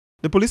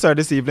The police are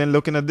this evening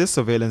looking at this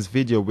surveillance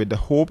video with the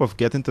hope of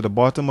getting to the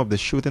bottom of the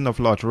shooting of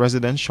Lodge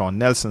resident Sean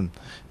Nelson.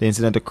 The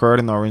incident occurred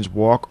in Orange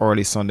Walk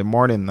early Sunday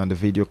morning, and the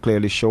video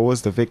clearly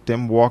shows the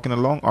victim walking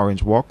along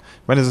Orange Walk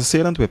when his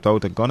assailant whipped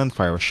out a gun and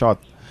fired a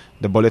shot.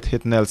 The bullet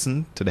hit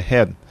Nelson to the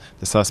head.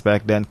 The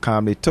suspect then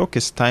calmly took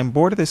his time,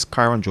 boarded his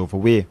car and drove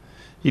away.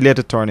 He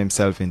later turned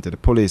himself into the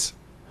police.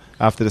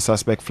 After the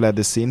suspect fled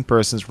the scene,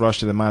 persons rushed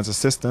to the man's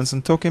assistance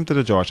and took him to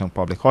the Georgetown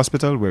Public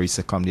Hospital, where he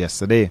succumbed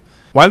yesterday.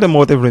 While the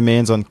motive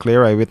remains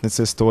unclear,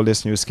 eyewitnesses told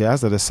this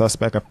newscast that the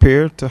suspect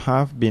appeared to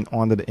have been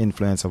under the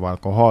influence of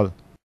alcohol.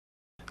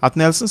 At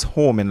Nelson's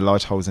home in the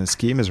Lodge housing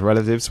scheme, his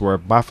relatives were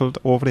baffled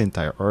over the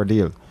entire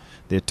ordeal.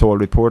 They told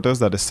reporters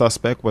that the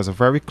suspect was a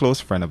very close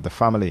friend of the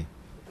family.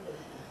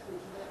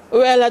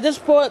 Well, at this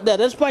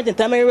point in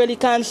time, I really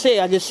can't say.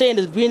 I'm just saying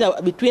it's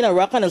between a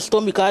rock and a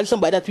stone because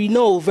somebody that we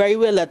know very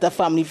well, that a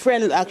family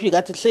friend actually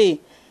got to say.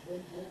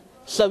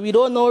 So we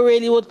don't know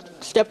really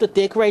what step to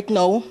take right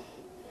now.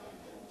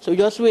 So we're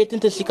just waiting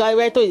to see.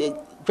 Right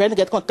now, trying to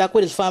get contact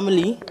with his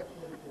family,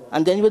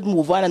 and then we would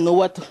move on and know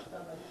what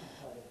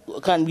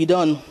can be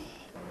done.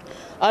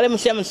 All I'm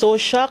saying, I'm so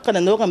shocked, and I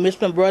know I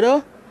miss my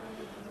brother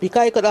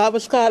because he could have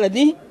a scar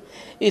already.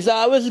 He's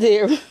always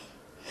there.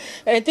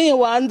 Anything he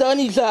want done,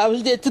 he's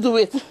always there to do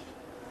it.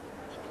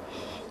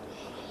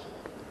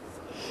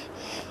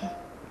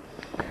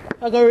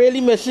 I can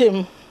really miss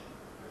him.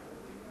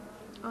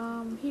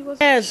 He was.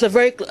 Yes,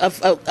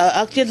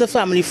 actually a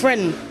family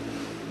friend,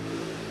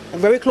 a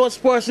very close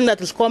person that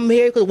has come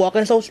here. He could walk in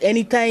his house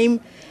anytime,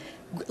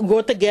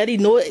 go together. You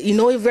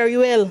know him very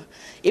well.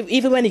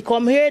 Even when he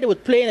come here, they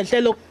would play and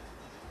say, look,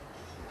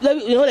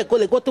 you know,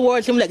 they go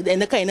towards him like in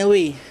the kind of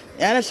way.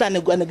 You understand?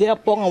 They're gonna get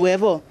up or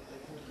whatever. All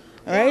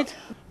right.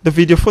 The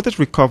video footage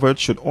recovered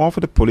should offer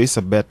the police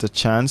a better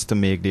chance to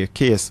make their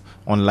case,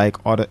 unlike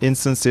other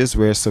instances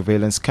where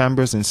surveillance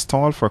cameras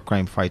installed for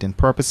crime-fighting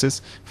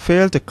purposes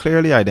fail to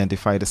clearly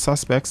identify the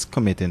suspects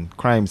committing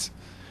crimes.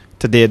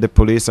 Today, the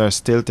police are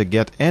still to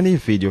get any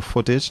video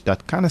footage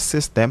that can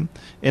assist them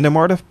in the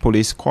murder of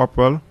Police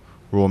Corporal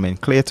Roman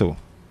Cleto.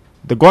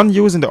 The gun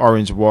used in the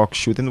Orange Walk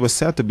shooting was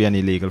said to be an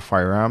illegal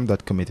firearm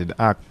that committed the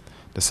act.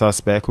 The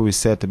suspect, who is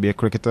said to be a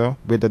cricketer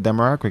with the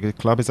Demerara Cricket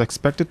Club, is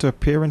expected to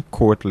appear in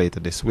court later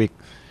this week.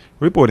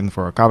 Reporting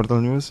for Capital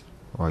News,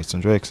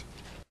 Royston Drakes.